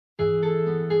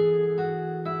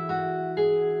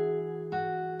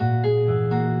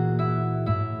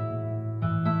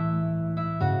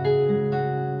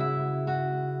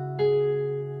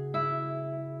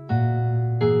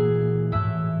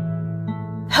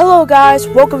Hello guys,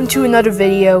 welcome to another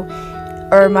video,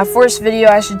 or my first video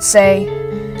I should say,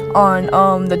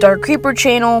 on the Dark Creeper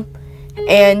channel.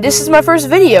 And this is my first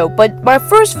video, but my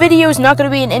first video is not going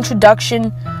to be an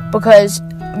introduction, because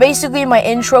basically in my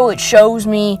intro it shows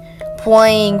me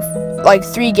playing like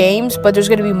 3 games, but there's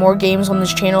going to be more games on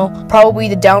this channel. Probably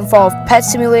the downfall of Pet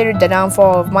Simulator, the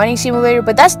downfall of Mining Simulator,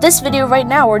 but that's this video right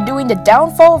now. We're doing the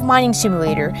downfall of Mining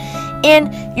Simulator.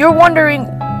 And you're wondering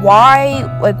why,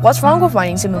 like, what's wrong with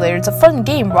Mining Simulator? It's a fun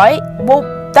game, right?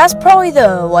 Well, that's probably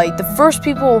the first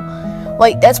people,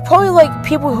 that's probably like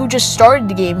people who just started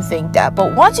the game think that.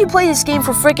 But once you play this game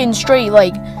for freaking straight,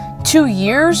 2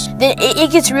 years, then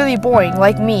it gets really boring.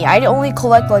 Like me, I only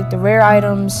collect, the rare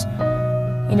items,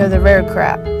 the rare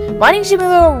crap. Mining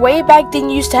Simulator way back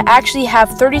then used to actually have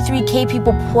 33k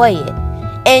people play it.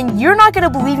 And you're not going to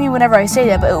believe me whenever I say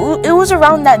that, but it was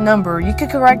around that number. You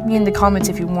could correct me in the comments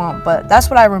if you want, but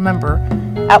that's what I remember.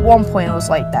 At one point, it was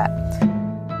like that.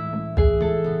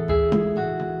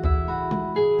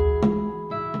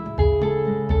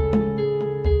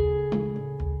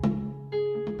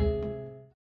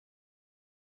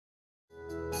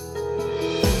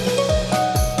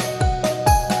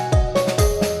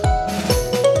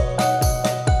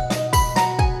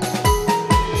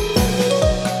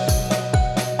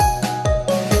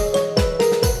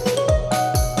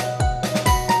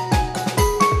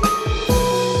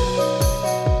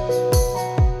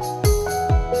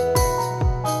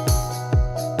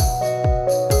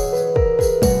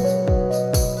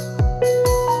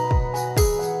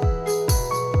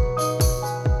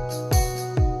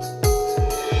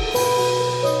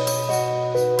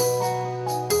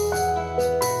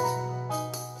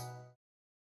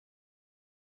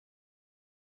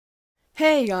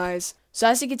 Hey guys, so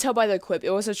as you can tell by the clip, it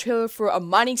was a trailer for a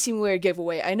Mining Simulator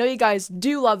giveaway. I know you guys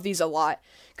do love these a lot,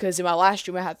 because in my last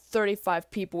stream I had 35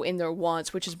 people in there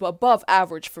once, which is above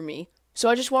average for me. So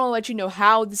I just want to let you know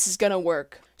how this is gonna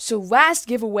work. So last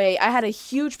giveaway, I had a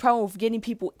huge problem with getting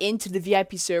people into the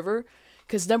VIP server,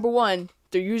 because number 1,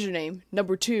 their username,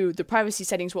 number 2, the privacy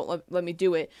settings won't let me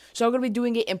do it. So I'm gonna be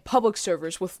doing it in public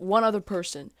servers with one other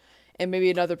person. And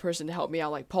maybe another person to help me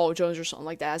out, like Paul Jones or something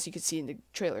like that, as you can see in the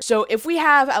trailer. So if we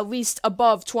have at least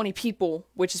above 20 people,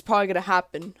 which is probably gonna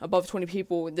happen, above 20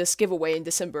 people in this giveaway in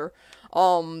December,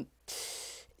 not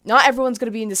everyone's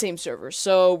gonna be in the same server.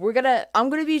 So I'm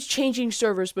gonna be changing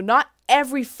servers, but not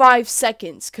every 5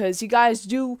 seconds, because you guys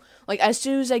do, as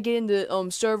soon as I get in the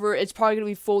server, it's probably gonna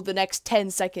be full the next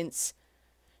 10 seconds.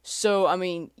 So I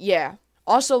mean, yeah.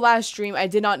 Also, last stream I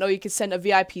did not know you could send a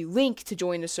VIP link to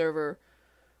join the server,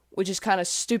 which is kind of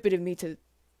stupid of me to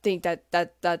think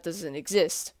that doesn't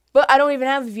exist. But I don't even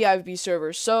have a VIP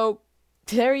server, so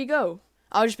there you go.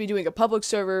 I'll just be doing a public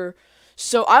server.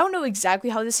 So I don't know exactly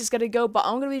how this is gonna go, but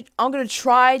I'm gonna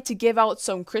try to give out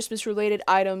some Christmas related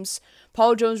items.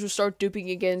 Paul Jones will start duping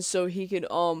again, so he could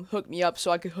hook me up, so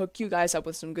I could hook you guys up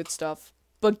with some good stuff.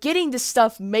 But getting this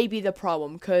stuff may be the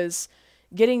problem, because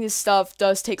getting this stuff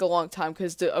does take a long time,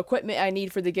 because the equipment I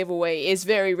need for the giveaway is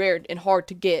very rare and hard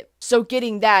to get. So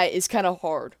getting that is kind of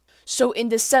hard. So in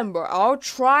December, I'll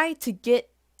try to get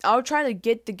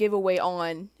the giveaway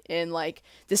on in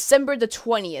December the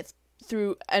 20th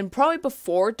through, and probably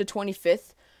before the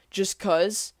 25th, just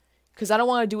cause I don't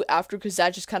want to do it after, because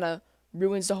that just kind of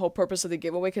ruins the whole purpose of the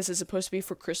giveaway, because it's supposed to be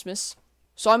for Christmas.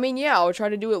 So I mean, yeah, I'll try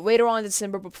to do it later on in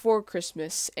December before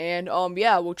Christmas, and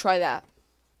yeah, we'll try that.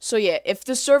 So yeah, if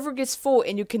the server gets full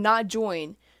and you cannot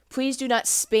join, please do not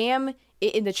spam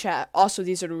it in the chat. Also,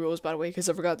 these are the rules, by the way, because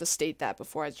I forgot to state that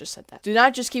before I just said that. Do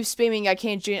not just keep spamming, I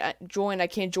can't join, I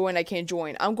can't join, I can't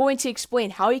join. I'm going to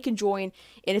explain how you can join,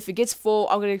 and if it gets full,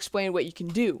 I'm going to explain what you can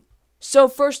do. So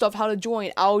first off, how to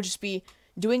join, I'll just be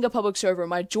doing a public server.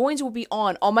 My joins will be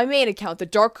on my main account, the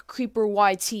Dark Creeper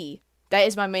YT. That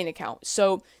is my main account.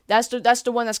 So that's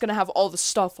the one that's gonna have all the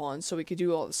stuff on, so we could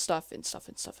do all the stuff and stuff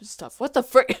and stuff and stuff. What the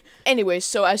frick? Anyway,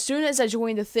 so as soon as I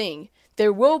join the thing,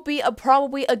 there will be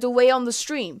probably a delay on the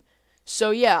stream.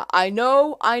 So yeah, I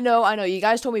know. You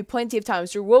guys told me plenty of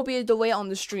times there will be a delay on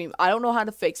the stream. I don't know how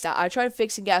to fix that. I tried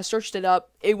fixing it, I searched it up,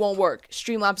 it won't work.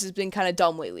 Streamlabs has been kind of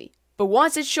dumb lately. But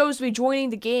once it shows me joining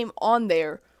the game on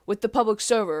there with the public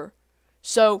server,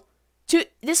 so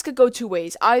this could go 2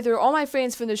 ways. Either all my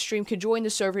friends from the stream could join the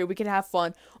server, we can have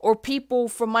fun, or people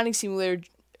from Mining Simulator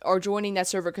are joining that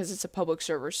server because it's a public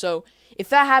server. So if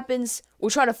that happens, we'll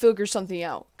try to figure something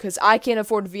out, because I can't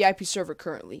afford a VIP server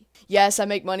currently. Yes, I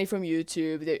make money from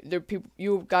YouTube.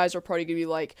 You guys are probably gonna be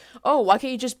like, oh, why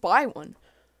can't you just buy one?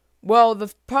 Well,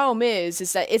 the problem is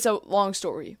that it's a long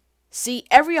story. See,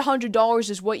 every $100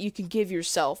 is what you can give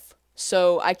yourself,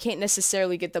 so I can't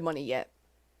necessarily get the money yet.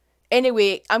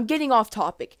 Anyway, I'm getting off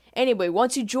topic. Anyway,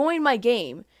 once you join my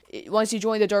game, once you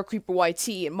join the Dark Creeper YT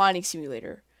and Mining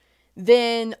Simulator,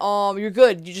 then you're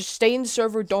good. You just stay in the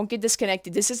server, don't get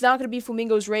disconnected. This is not gonna be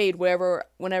Flamingo's raid when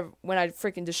I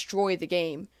freaking destroy the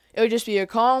game. It would just be a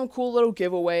calm, cool little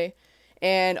giveaway.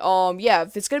 And yeah,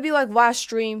 if it's gonna be like last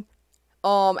stream,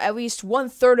 at least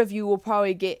 1/3 of you will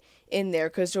probably get in there,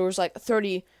 because there was like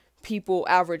 30 people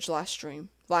average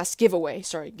last giveaway.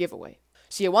 So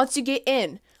yeah, once you get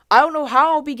in, I don't know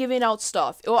how I'll be giving out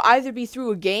stuff. It will either be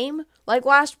through a game like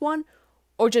last one,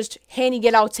 or just handing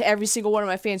it out to every single one of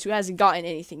my fans who hasn't gotten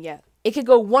anything yet. It could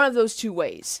go one of those two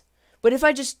ways. But if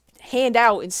I just hand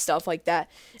out and stuff like that,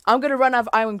 I'm gonna run out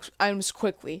of items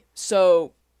quickly.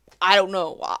 So I don't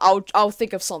know. I'll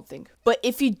think of something. But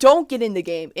if you don't get in the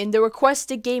game and the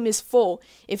requested game is full,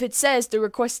 if it says the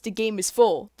requested game is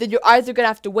full, then you're either gonna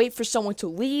have to wait for someone to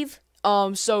leave.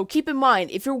 So keep in mind,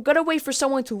 if you're gonna wait for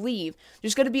someone to leave,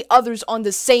 there's gonna be others on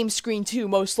the same screen too,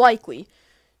 most likely.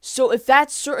 So if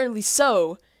that's certainly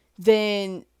so,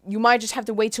 then you might just have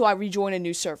to wait till I rejoin a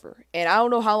new server. And I don't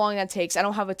know how long that takes. I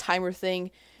don't have a timer thing.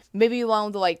 Maybe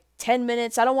around to like 10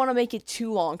 minutes. I don't want to make it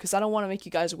too long, because I don't want to make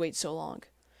you guys wait so long.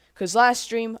 Because last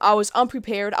stream, I was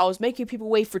unprepared. I was making people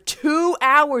wait for 2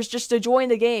 hours just to join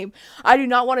the game. I do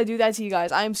not want to do that to you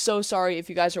guys. I am so sorry if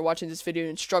you guys are watching this video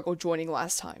and struggled joining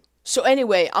last time. So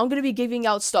anyway, I'm going to be giving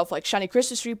out stuff like Shiny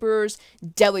Christmas Reapers,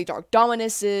 Deadly Dark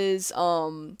Dominuses,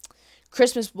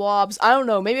 Christmas blobs. I don't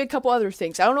know, maybe a couple other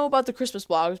things. I don't know about the Christmas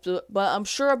blobs, but I'm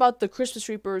sure about the Christmas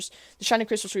Reapers, the Shiny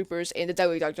Christmas Reapers, and the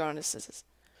Deadly Dark Dominuses.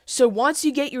 So once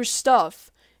you get your stuff,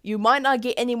 you might not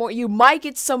get any more. You might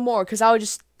get some more, because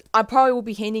I probably will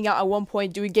be handing out at one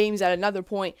point, doing games at another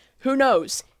point. Who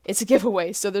knows? It's a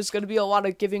giveaway, so there's going to be a lot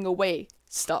of giving away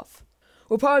stuff.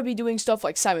 We'll probably be doing stuff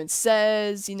like Simon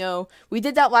Says, you know. We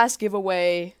did that last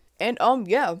giveaway, and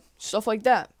yeah, stuff like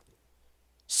that.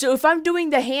 So if I'm doing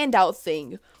the handout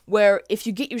thing, where if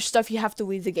you get your stuff, you have to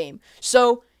leave the game.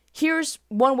 So here's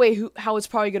one way how it's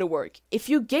probably going to work. If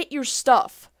you get your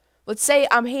stuff, let's say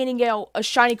I'm handing out a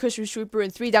Shiny Christmas Reaper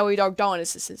and 3 Deadly Dark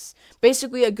Dominuses.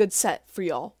 Basically a good set for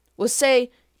y'all. Let's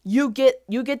say you get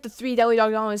the 3 Deadly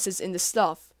Dark Dominuses in the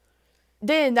stuff.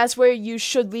 Then that's where you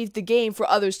should leave the game for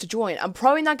others to join. I'm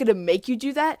probably not going to make you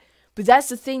do that, but that's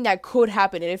the thing that could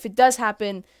happen. And if it does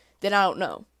happen, then I don't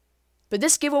know. But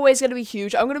this giveaway is going to be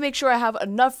huge. I'm going to make sure I have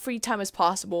enough free time as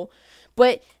possible.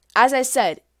 But as I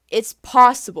said, it's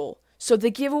possible. So the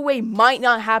giveaway might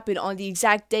not happen on the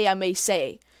exact day I may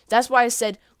say. That's why I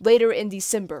said later in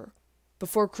December,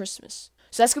 before Christmas.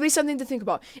 So that's going to be something to think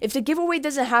about. If the giveaway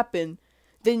doesn't happen,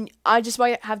 then I just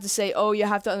might have to say, oh, you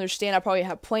have to understand, I probably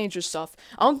have plans or stuff.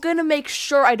 I'm going to make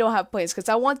sure I don't have plans, because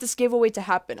I want this giveaway to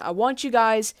happen. I want you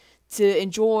guys to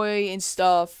enjoy and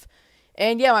stuff.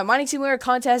 And yeah, my Mining Simulator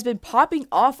content has been popping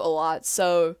off a lot,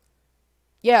 so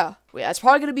yeah, that's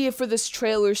probably going to be it for this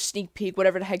trailer, sneak peek,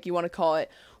 whatever the heck you want to call it.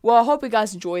 Well, I hope you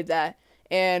guys enjoyed that,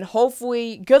 and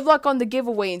hopefully, good luck on the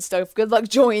giveaway and stuff. Good luck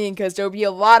joining, because there'll be a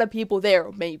lot of people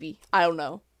there, maybe. I don't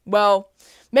know. Well,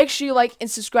 make sure you like and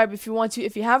subscribe if you want to,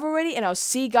 if you have already, and I'll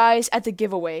see you guys at the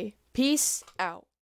giveaway. Peace out.